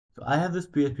So I have this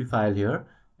PHP file here,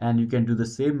 and you can do the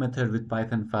same method with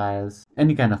Python files,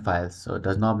 any kind of files. So it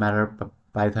does not matter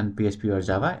Python, PHP or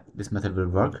Java, this method will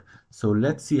work. So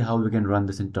let's see how we can run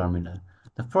this in terminal.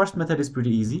 The first method is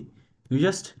pretty easy. You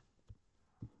just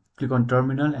click on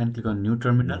terminal and click on new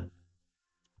terminal,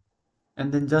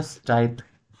 and then just type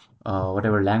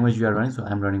whatever language you are running. So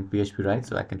I'm running PHP, right?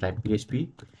 So I can type PHP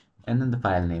and then the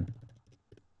file name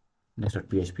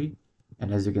next.php,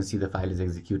 and as you can see the file is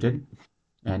executed.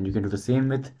 And you can do the same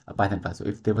with a Python file. So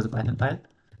if there was a Python file,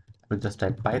 I will just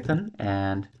type Python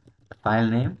and the file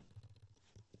name,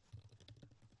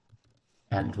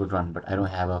 and it would run. But I don't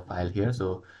have a file here,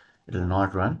 so it will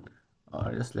not run.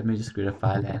 Or just let me just create a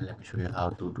file and let me show you how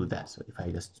to do that. So if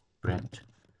I just print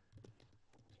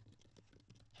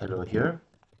hello here,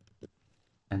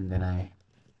 and then I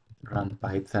run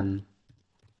python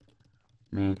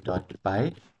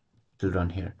main.py, it will run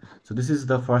here. So this is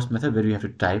the first method where you have to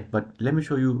type, but let me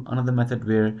show you another method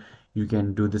where you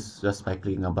can do this just by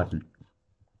clicking a button.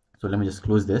 So let me just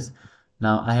close this.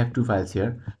 Now I have two files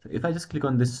here. So if I just click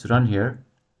on this run here,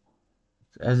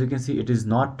 so as you can see, it is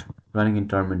not running in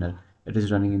terminal. It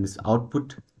is running in this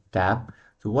output tab.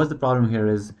 So what's the problem here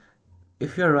is,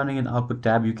 if you are running an output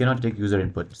tab, you cannot take user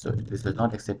input. So this does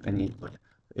not accept any input.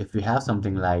 If you have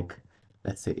something like,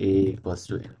 let's say a equals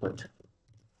to input,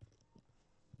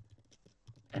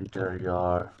 enter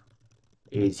your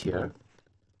age here,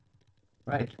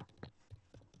 right?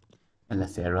 And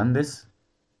let's say I run this.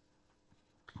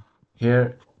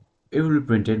 Here it will be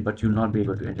printed, but you'll not be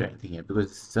able to enter anything here because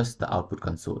it's just the output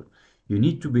console. You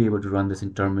need to be able to run this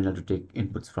in terminal to take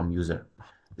inputs from user.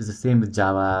 It's the same with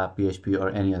Java, PHP or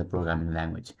any other programming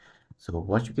language. So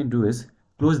what you can do is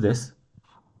close this,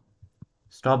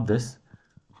 stop this.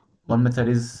 One method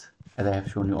is, as I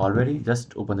have shown you already,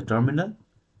 just open the terminal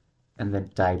and then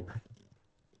type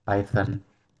Python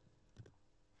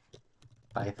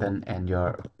and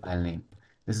your file name.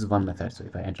 This is one method. So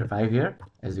if I enter 5 here,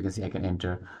 as you can see, I can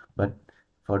enter, but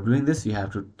for doing this you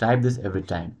have to type this every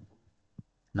time.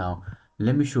 Now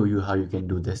let me show you how you can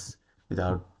do this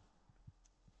without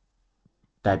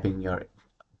typing your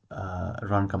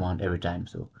run command every time.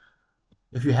 So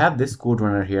if you have this code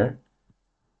runner here,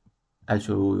 I'll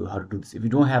show you how to do this. If you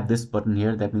don't have this button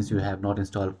here, that means you have not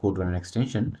installed code runner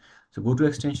extension. So go to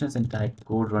extensions and type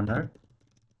code runner.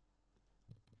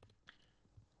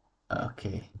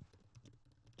 Okay,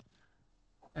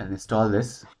 and install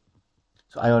this.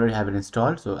 So I already have it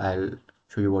installed, so I'll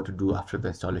show you what to do after the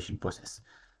installation process.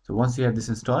 So once you have this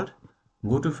installed,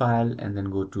 go to file and then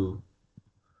go to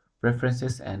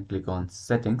preferences and click on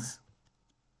settings,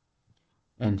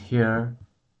 and here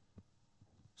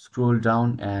scroll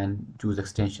down and choose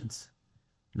extensions.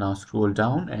 Now scroll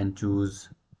down and choose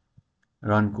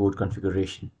run code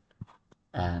configuration,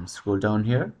 and scroll down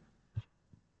here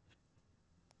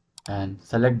and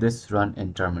select this run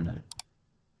in terminal.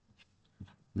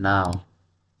 Now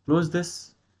close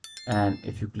this, and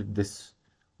if you click this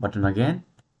button again,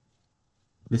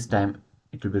 this time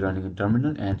it will be running in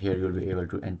terminal, and here you'll be able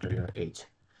to enter your age.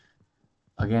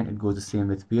 Again, it goes the same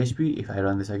with PHP. If I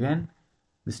run this again,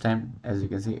 this time, as you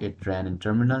can see, it ran in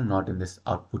terminal, not in this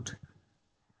output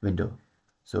window.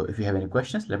 So if you have any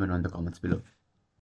questions, let me know in the comments below.